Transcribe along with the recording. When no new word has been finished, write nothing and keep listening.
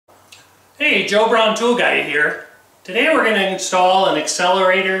Hey, Joe Brown Tool Guy here. Today we're going to install an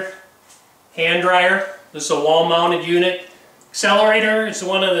XLERATOR hand dryer. This is a wall-mounted unit. XLERATOR is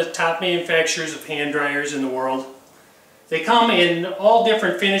one of the top manufacturers of hand dryers in the world. They come in all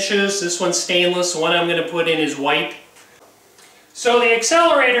different finishes. This one's stainless. The one I'm going to put in is white. So the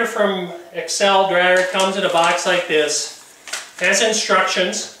XLERATOR from XL Dryer comes in a box like this. It has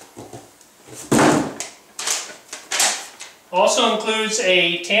instructions. Also includes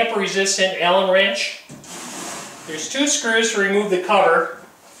a tamper-resistant Allen wrench. There's 2 screws to remove the cover.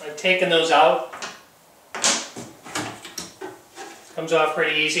 I've taken those out. Comes off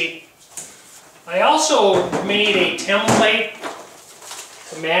pretty easy. I also made a template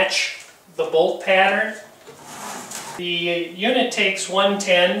to match the bolt pattern. The unit takes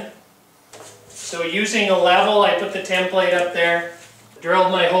 110. So using a level, I put the template up there,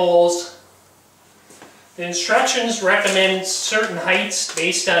 drilled my holes. The instructions recommend certain heights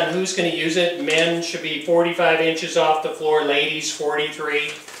based on who's going to use it. Men should be 45 inches off the floor, ladies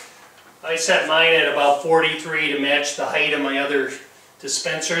 43. I set mine at about 43 to match the height of my other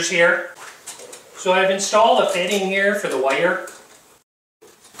dispensers here. So I've installed a fitting here for the wire.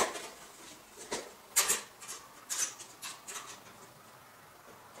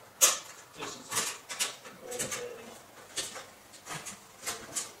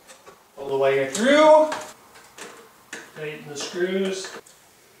 Pull the wire through. Tighten the screws.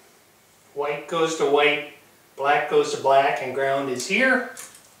 White goes to white, black goes to black, and ground is here.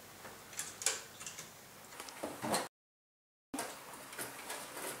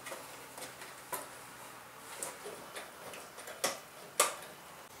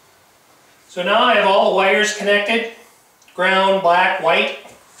 So now I have all the wires connected, ground, black, white.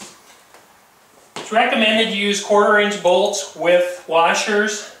 It's recommended to use 1/4-inch bolts with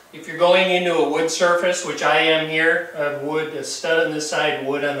washers. If you're going into a wood surface, which I am here, I have wood, a stud on this side,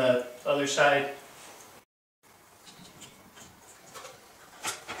 wood on the other side.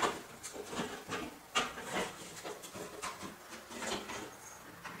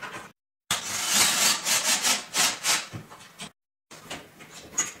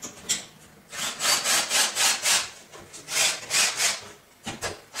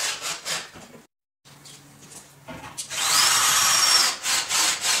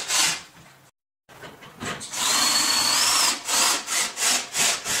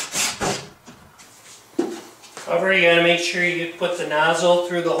 Cover, you gotta make sure you put the nozzle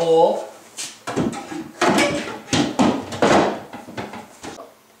through the hole.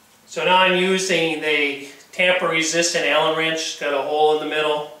 So now I'm using the tamper-resistant Allen wrench. It's got a hole in the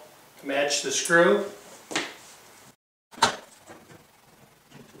middle to match the screw.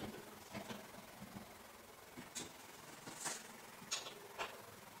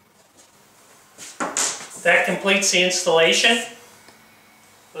 That completes the installation.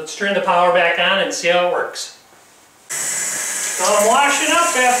 Let's turn the power back on and see how it works. So I'm washing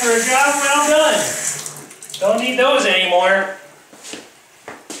up after a job well done. Don't need those anymore.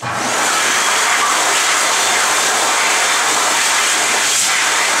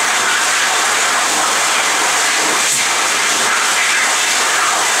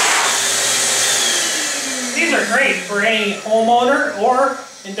 These are great for any homeowner or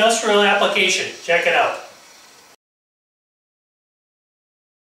industrial application. Check it out.